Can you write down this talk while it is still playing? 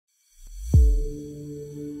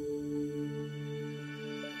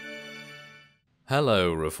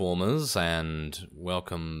Hello, Reformers, and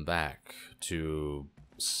welcome back to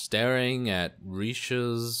Staring at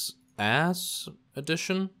Risha's Ass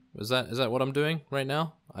edition? Is that what I'm doing right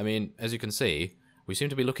now? I mean, as you can see, we seem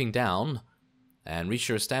to be looking down, and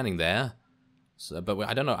Risha is standing there. So, but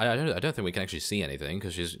I don't know. I don't think we can actually see anything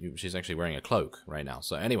because she's actually wearing a cloak right now.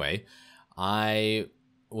 So anyway, I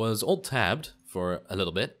was alt-tabbed for a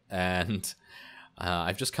little bit, and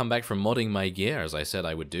I've just come back from modding my gear as I said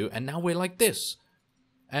I would do, and now we're like this.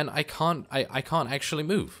 And I can't actually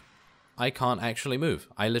move. I can't actually move.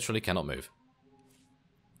 I literally cannot move.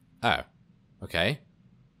 Oh. Okay.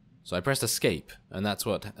 So I pressed escape, and that's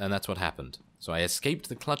what happened. So I escaped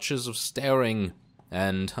the clutches of staring,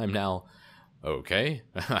 and I'm now okay.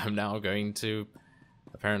 I'm now going to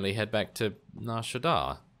apparently head back to Nar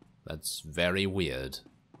Shaddaa. That's very weird.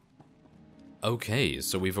 Okay,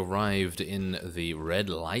 so we've arrived in the red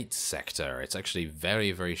light sector. It's actually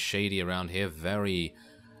very, very shady around here, very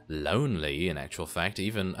lonely in actual fact.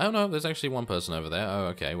 Even, oh no, there's actually one person over there. Oh,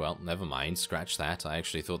 okay, well, never mind, scratch that. I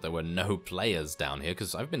actually thought there were no players down here,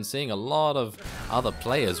 because I've been seeing a lot of other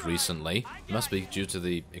players recently. Must be due to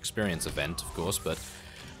the experience event, of course, but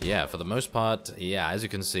yeah, for the most part, yeah, as you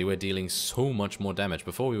can see, we're dealing so much more damage.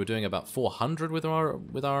 Before we were doing about 400 with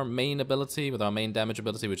our main ability, with our main damage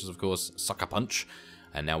ability, which is of course Sucker Punch,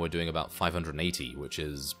 and now we're doing about 580, which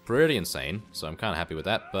is pretty insane. So I'm kind of happy with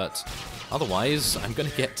that. But otherwise, I'm gonna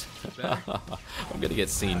get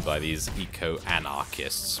seen by these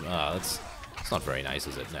eco-anarchists. That's not very nice,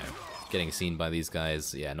 is it? No, getting seen by these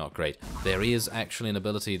guys, yeah, not great. There is actually an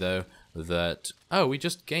ability though that we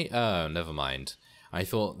just gained. Oh, never mind. I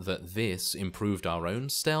thought that this improved our own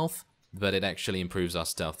stealth, but it actually improves our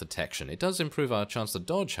stealth detection. It does improve our chance to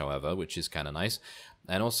dodge, however, which is kind of nice.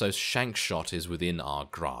 And also, Shank Shot is within our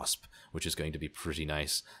grasp, which is going to be pretty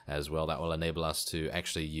nice as well. That will enable us to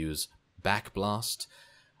actually use Back Blast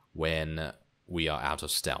when we are out of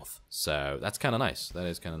stealth. So that's kind of nice. That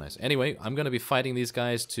is kind of nice. Anyway, I'm going to be fighting these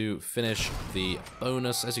guys to finish the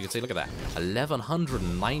bonus. As you can see, look at that.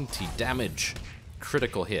 1190 damage.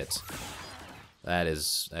 Critical hit. That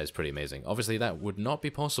is pretty amazing. Obviously, that would not be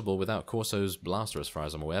possible without Corso's blaster, as far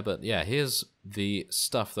as I'm aware. But yeah, here's the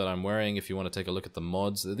stuff that I'm wearing if you want to take a look at the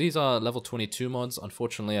mods. These are level 22 mods.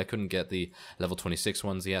 Unfortunately, I couldn't get the level 26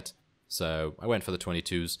 ones yet. So I went for the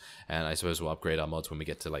 22s, and I suppose we'll upgrade our mods when we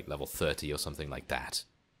get to like level 30 or something like that.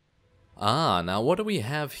 Ah, now what do we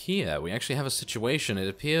have here? We actually have a situation. It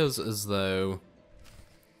appears as though...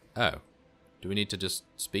 Oh. Do we need to just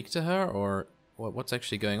speak to her, or... What's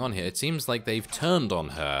actually going on here? It seems like they've turned on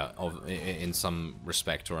her in some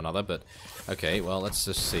respect or another, but okay, well, let's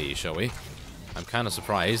just see, shall we? I'm kind of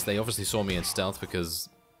surprised. They obviously saw me in stealth because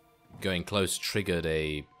going close triggered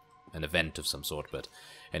an event of some sort, but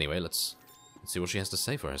anyway, let's see what she has to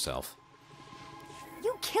say for herself.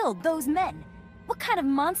 You killed those men! What kind of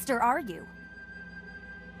monster are you?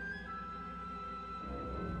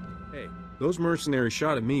 Hey, those mercenaries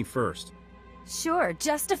shot at me first. Sure,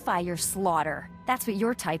 justify your slaughter. That's what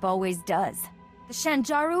your type always does. The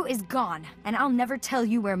Shanjaru is gone, and I'll never tell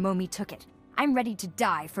you where Momi took it. I'm ready to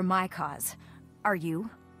die for my cause. Are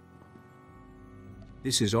you?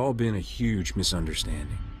 This has all been a huge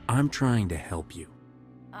misunderstanding. I'm trying to help you.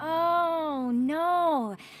 Oh,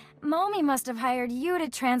 no. Momi must have hired you to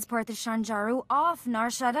transport the Shanjaru off Nar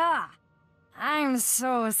Shaddaa. I'm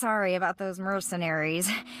so sorry about those mercenaries.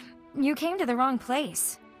 You came to the wrong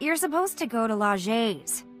place. You're supposed to go to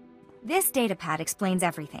Laje's. This datapad explains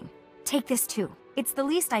everything. Take this too. It's the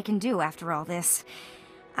least I can do after all this.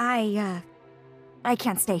 I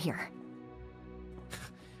can't stay here.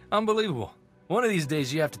 Unbelievable. One of these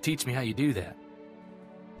days you have to teach me how you do that.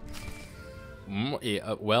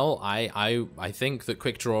 Well, I think that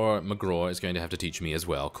Quick Draw McGraw is going to have to teach me as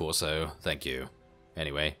well, Corso. Thank you.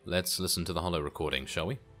 Anyway, let's listen to the holo recording, shall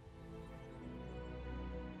we?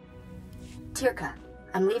 Tirka,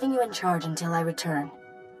 I'm leaving you in charge until I return.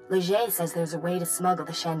 Leger says there's a way to smuggle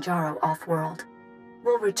the Shanjaru off-world.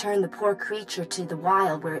 We'll return the poor creature to the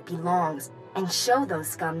wild where it belongs, and show those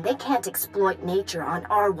scum they can't exploit nature on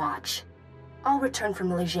our watch. I'll return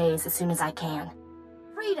from Leger's as soon as I can.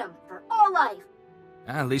 Freedom for all life!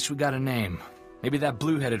 At least we got a name. Maybe that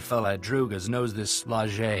blue-headed fella at Druga's knows this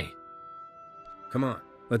Laje. Come on,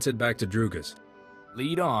 let's head back to Druga's.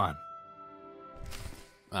 Lead on.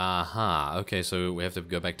 Aha, okay, so we have to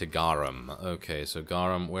go back to Garum. Okay, so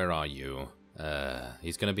Garum, where are you?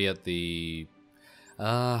 He's gonna be at the...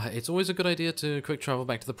 it's always a good idea to quick travel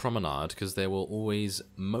back to the promenade, because there will always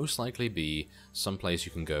most likely be some place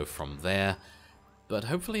you can go from there. But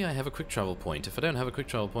hopefully I have a quick travel point. If I don't have a quick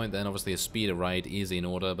travel point, then obviously a speeder ride is in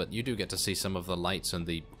order, but you do get to see some of the lights and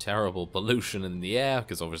the terrible pollution in the air,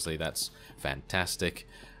 because obviously that's fantastic.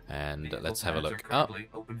 And let's have a look. Oh,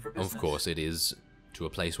 of course it is to a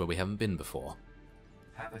place where we haven't been before.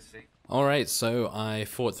 Alright, so I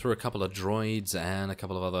fought through a couple of droids and a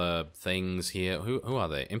couple of other things here. Who are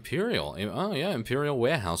they? Imperial. Oh yeah, Imperial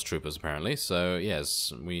warehouse troopers apparently. So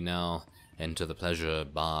yes, we now enter the pleasure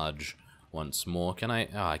barge once more. Can I...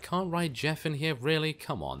 Oh, I can't ride Jeff in here? Really?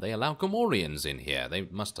 Come on, they allow Gamorreans in here. They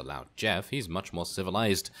must allow Jeff. He's much more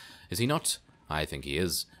civilized. Is he not? I think he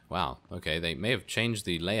is. Wow, okay, they may have changed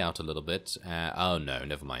the layout a little bit. Oh no,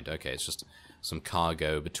 never mind. Okay, it's just some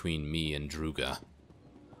cargo between me and Druga.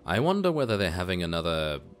 I wonder whether they're having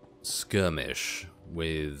another skirmish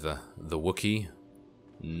with the Wookiee.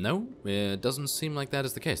 No, it doesn't seem like that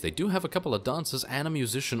is the case. They do have a couple of dancers and a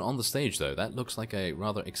musician on the stage, though. That looks like a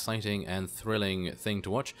rather exciting and thrilling thing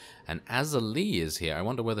to watch. And Azalee is here. I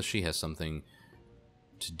wonder whether she has something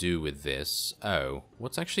to do with this. Oh,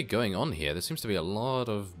 what's actually going on here? There seems to be a lot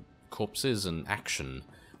of corpses and action.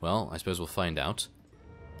 Well, I suppose we'll find out.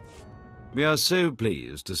 We are so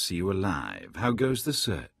pleased to see you alive. How goes the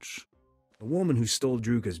search? A woman who stole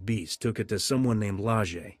Druga's beast took it to someone named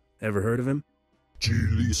Lajee. Ever heard of him? You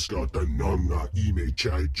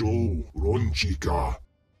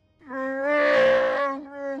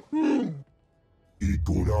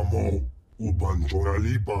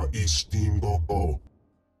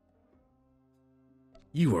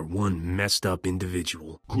are one messed up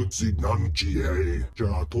individual.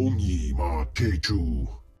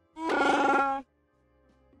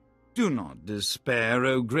 Do not despair,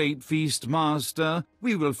 O great feast master.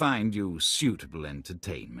 We will find you suitable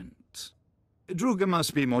entertainment. Druga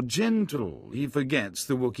must be more gentle. He forgets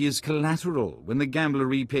the Wookiee is collateral. When the gambler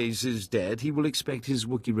repays his debt, he will expect his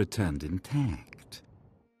Wookiee returned intact.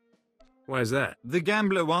 Why is that? The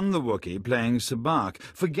gambler won the Wookiee playing Sabak.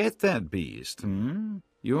 Forget that beast,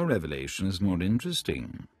 Your revelation is more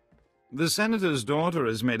interesting. The senator's daughter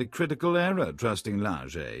has made a critical error trusting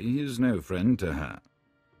Lajee. He is no friend to her.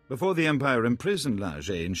 Before the Empire imprisoned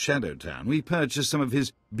Lajee in Shadowtown, we purchased some of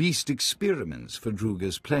his beast experiments for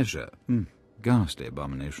Druga's pleasure. Ghastly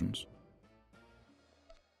abominations.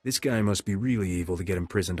 This guy must be really evil to get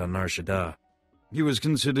imprisoned on Nar Shaddaa. He was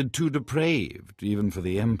considered too depraved, even for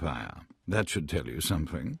the Empire. That should tell you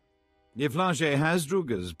something. If Lajee has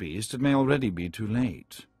Druga's beast, it may already be too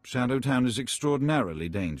late. Shadowtown is extraordinarily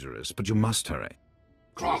dangerous, but you must hurry.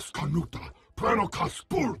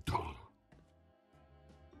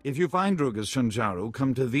 If you find Druga's Shanjaru,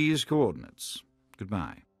 come to these coordinates.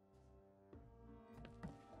 Goodbye.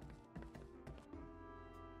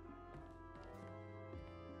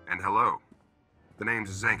 And hello. The name's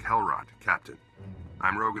Zank Helrod, Captain.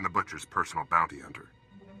 I'm Rogan the Butcher's personal bounty hunter.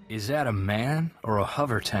 Is that a man or a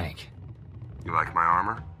hover tank? You like my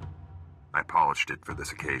armor? I polished it for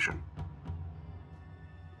this occasion.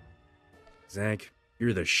 Zank,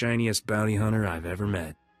 you're the shiniest bounty hunter I've ever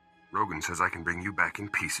met. Rogan says I can bring you back in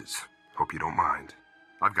pieces. Hope you don't mind.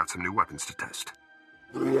 I've got some new weapons to test.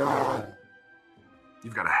 You've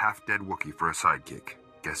got a half-dead Wookiee for a sidekick.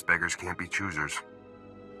 Guess beggars can't be choosers.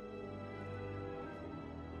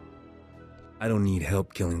 I don't need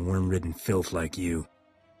help killing worm-ridden filth like you.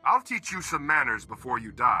 I'll teach you some manners before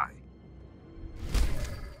you die.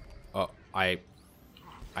 Oh, I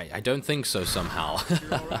don't think so somehow.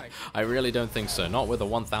 I really don't think so. Not with a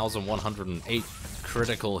 1,108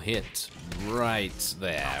 critical hit right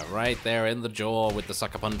there in the jaw with the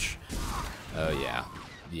sucker punch. Oh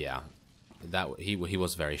yeah. He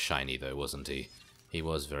was very shiny though, wasn't he? He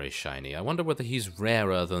was very shiny. I wonder whether he's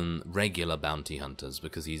rarer than regular bounty hunters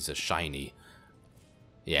because he's a shiny.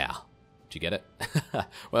 Yeah. Did you get it?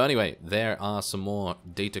 Well, anyway, there are some more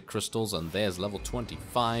data crystals, and there's level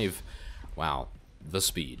 25. Wow. The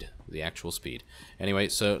speed. The actual speed. Anyway,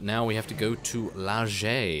 so now we have to go to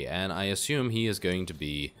Lajee, and I assume he is going to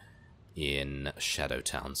be in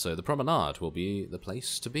Shadowtown. So the promenade will be the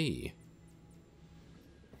place to be.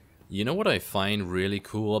 You know what I find really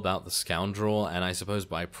cool about the Scoundrel, and I suppose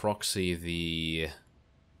by proxy the...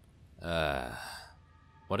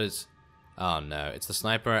 what is... Oh no, it's the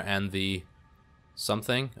Sniper and the...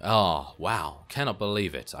 something? Oh, wow. Cannot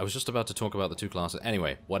believe it. I was just about to talk about the two classes.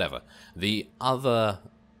 Anyway, whatever. The other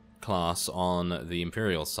class on the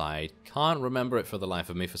Imperial side, can't remember it for the life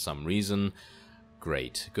of me for some reason.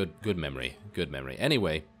 Great. Good memory. Good memory.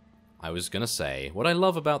 Anyway, I was gonna say, what I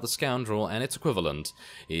love about the Scoundrel and its equivalent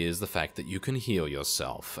is the fact that you can heal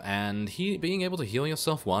yourself, and being able to heal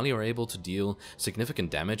yourself while you're able to deal significant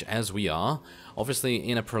damage, as we are. Obviously,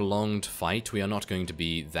 in a prolonged fight, we are not going to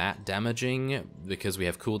be that damaging, because we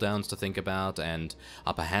have cooldowns to think about, and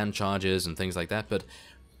upper hand charges, and things like that, but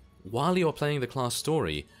while you're playing the class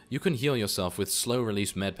story, you can heal yourself with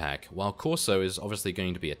slow-release medpack, while Corso is obviously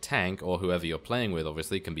going to be a tank, or whoever you're playing with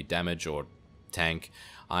obviously can be damage or tank.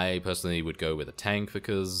 I personally would go with a tank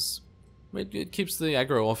because it keeps the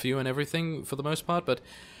aggro off you and everything for the most part, but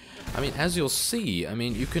I mean, as you'll see, I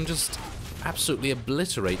mean, you can just absolutely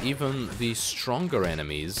obliterate even the stronger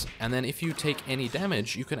enemies, and then if you take any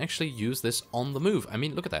damage, you can actually use this on the move. I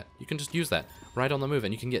mean, look at that. You can just use that right on the move,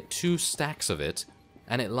 and you can get 2 stacks of it,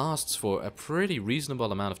 and it lasts for a pretty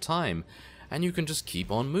reasonable amount of time, and you can just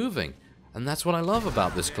keep on moving. And that's what I love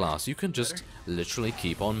about this class. You can just literally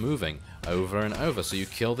keep on moving over and over. So you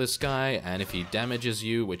kill this guy, and if he damages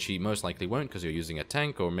you, which he most likely won't because you're using a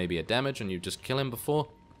tank or maybe a damage and you just kill him before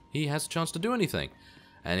he has a chance to do anything.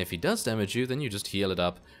 And if he does damage you, then you just heal it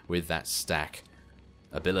up with that stack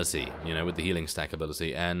ability, you know, with the healing stack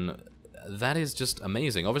ability. And that is just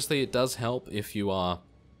amazing. Obviously, it does help if you are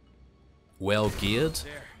well geared,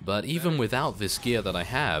 but even without this gear that I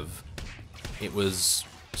have, it was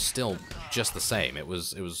still just the same. It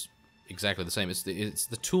was exactly the same. It's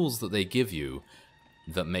the tools that they give you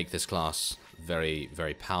that make this class very,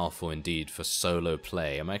 very powerful indeed for solo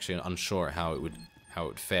play. I'm actually unsure how it would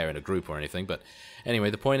fare in a group or anything, but anyway,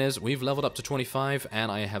 the point is we've leveled up to 25,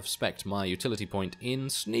 and I have spec'd my utility point in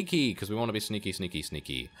Sneaky, because we want to be sneaky, sneaky,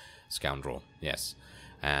 sneaky. Scoundrel, yes.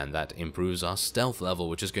 And that improves our stealth level,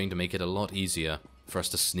 which is going to make it a lot easier for us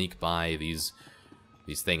to sneak by these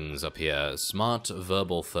things up here. Smart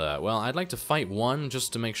verbal third. Well, I'd like to fight one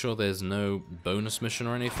just to make sure there's no bonus mission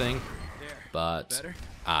or anything. But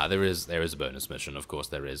there is a bonus mission, of course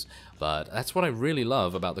there is. But that's what I really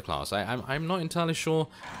love about the class. I'm not entirely sure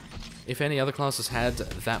if any other classes had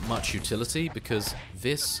that much utility, because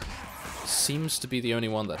this seems to be the only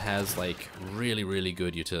one that has like really, really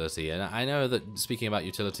good utility. And I know that speaking about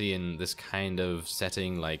utility in this kind of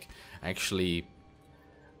setting, like actually,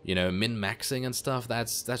 you know, min-maxing and stuff,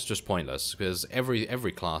 that's just pointless, because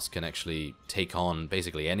every class can actually take on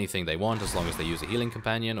basically anything they want as long as they use a healing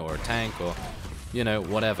companion or a tank or, you know,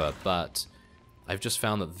 whatever. But I've just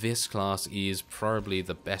found that this class is probably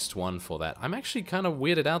the best one for that. I'm actually kind of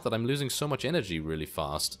weirded out that I'm losing so much energy really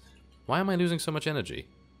fast. Why am I losing so much energy?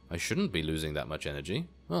 I shouldn't be losing that much energy.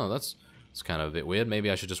 Oh, that's kind of a bit weird.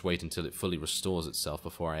 Maybe I should just wait until it fully restores itself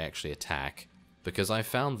before I actually attack. Because I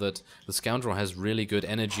found that the Scoundrel has really good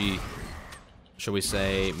energy, shall we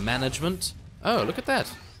say, management. Oh, look at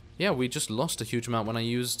that. Yeah, we just lost a huge amount when I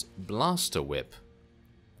used Blaster Whip.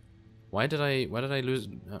 Why did I lose?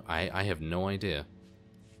 I have no idea.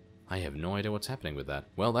 I have no idea what's happening with that.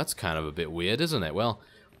 Well, that's kind of a bit weird, isn't it? Well,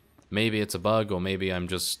 maybe it's a bug, or maybe I'm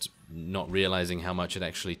just not realizing how much it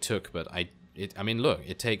actually took, but I mean, look,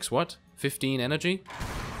 it takes, what, 15 energy?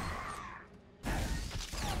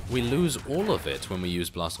 We lose all of it when we use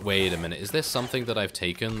Blaster... Wait a minute, is there something that I've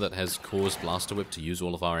taken that has caused Blaster Whip to use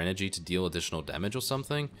all of our energy to deal additional damage or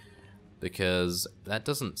something? Because that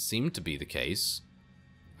doesn't seem to be the case.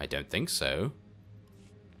 I don't think so.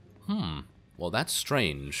 Well, that's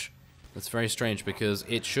strange. That's very strange, because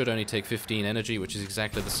it should only take 15 energy, which is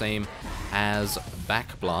exactly the same as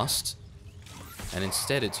Back Blast. And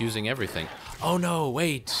instead it's using everything. Oh no,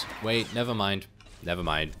 wait, never mind. Never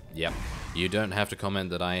mind, yep. You don't have to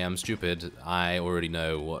comment that I am stupid. I already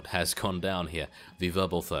know what has gone down here. The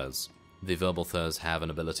Verbal Thurs. The Verbal Thurs have an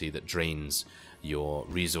ability that drains your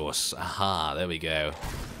resource. Aha, there we go.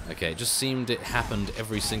 Okay, it just seemed it happened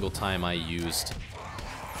every single time I used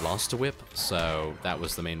Blaster Whip, so that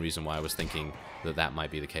was the main reason why I was thinking that that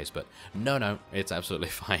might be the case, but no, it's absolutely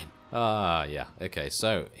fine. Yeah, okay,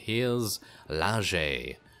 so here's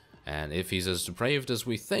Lage, and if he's as depraved as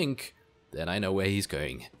we think, then I know where he's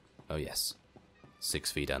going. Oh yes,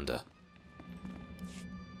 6 feet under.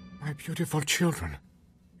 My beautiful children.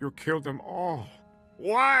 You killed them all.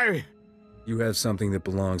 Why? You have something that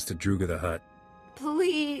belongs to Druga the Hutt.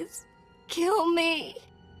 Please, kill me.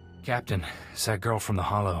 Captain, it's that girl from the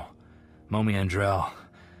Hollow, Momi Andrell.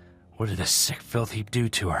 What did the sick filth heap do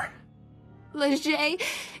to her? Leger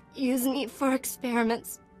used me for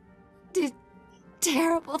experiments. Did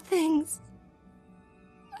terrible things.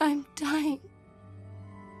 I'm dying.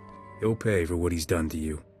 He'll pay for what he's done to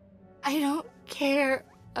you. I don't care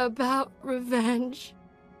about revenge.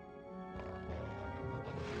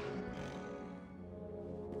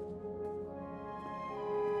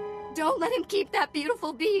 Don't let him keep that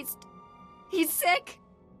beautiful beast. He's sick.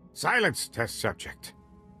 Silence, test subject.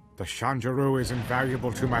 The Shanjaru is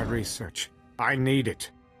invaluable to my research. I need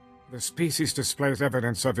it. The species displays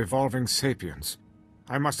evidence of evolving sapiens.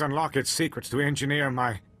 I must unlock its secrets to engineer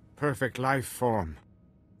my perfect life form.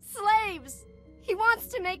 Slaves! He wants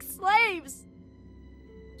to make slaves!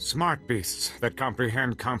 Smart beasts that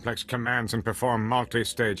comprehend complex commands and perform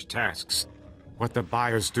multi-stage tasks. What the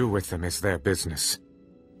buyers do with them is their business.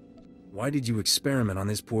 Why did you experiment on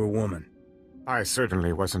this poor woman? I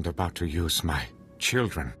certainly wasn't about to use my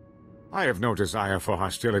children. I have no desire for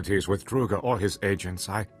hostilities with Druga or his agents.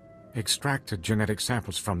 I extracted genetic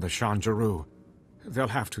samples from the Shanjaru. They'll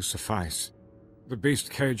have to suffice. The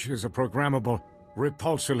beast cage is a programmable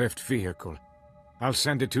repulsor-lift vehicle. I'll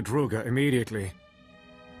send it to Druga immediately.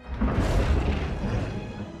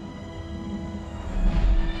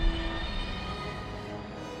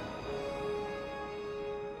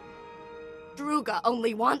 Druga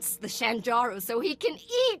only wants the Shanjaru so he can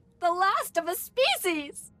eat the last of a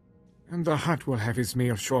species! And the Hutt will have his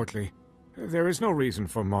meal shortly. There is no reason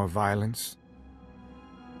for more violence.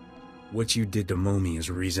 What you did to Momi is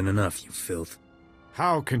reason enough, you filth.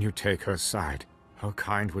 How can you take her side? Her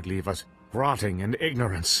kind would leave us rotting in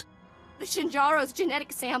ignorance. The Shinjaro's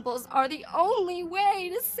genetic samples are the only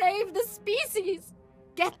way to save the species!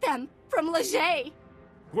 Get them from Leger!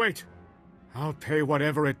 Wait! I'll pay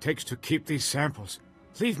whatever it takes to keep these samples.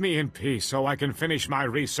 Leave me in peace so I can finish my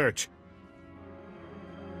research.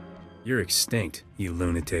 You're extinct, you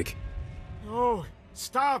lunatic. Oh,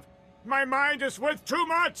 stop! My mind is worth too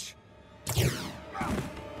much!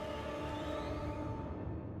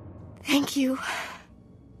 Thank you.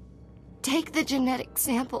 Take the genetic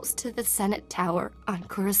samples to the Senate Tower on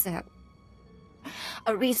Coruscant.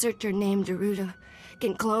 A researcher named Daruda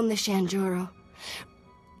can clone the Shanjuro,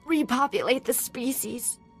 repopulate the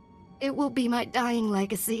species. It will be my dying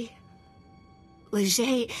legacy.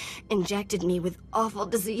 Leger injected me with awful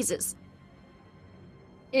diseases.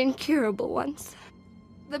 Incurable ones.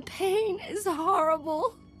 The pain is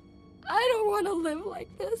horrible. I don't want to live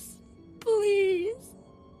like this. Please.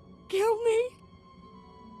 Kill me.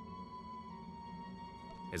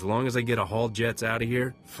 As long as I get a haul jets out of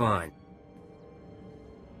here, fine.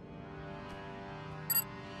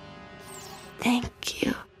 Thank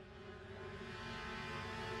you.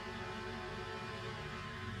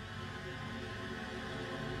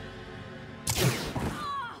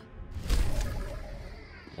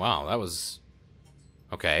 Wow, that was...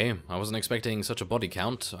 okay, I wasn't expecting such a body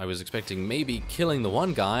count. I was expecting maybe killing the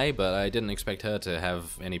one guy, but I didn't expect her to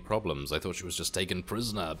have any problems. I thought she was just taken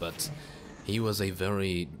prisoner, but he was a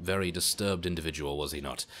very, very disturbed individual, was he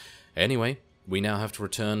not? Anyway, we now have to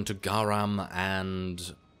return to Garam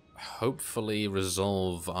and hopefully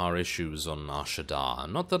resolve our issues on Nar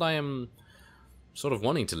Shaddaa. Not that I am sort of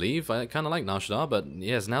wanting to leave. I kind of like Nar Shaddaa, but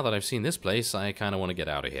yes, now that I've seen this place, I kind of want to get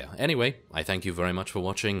out of here. Anyway, I thank you very much for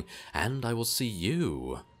watching, and I will see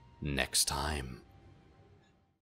you next time.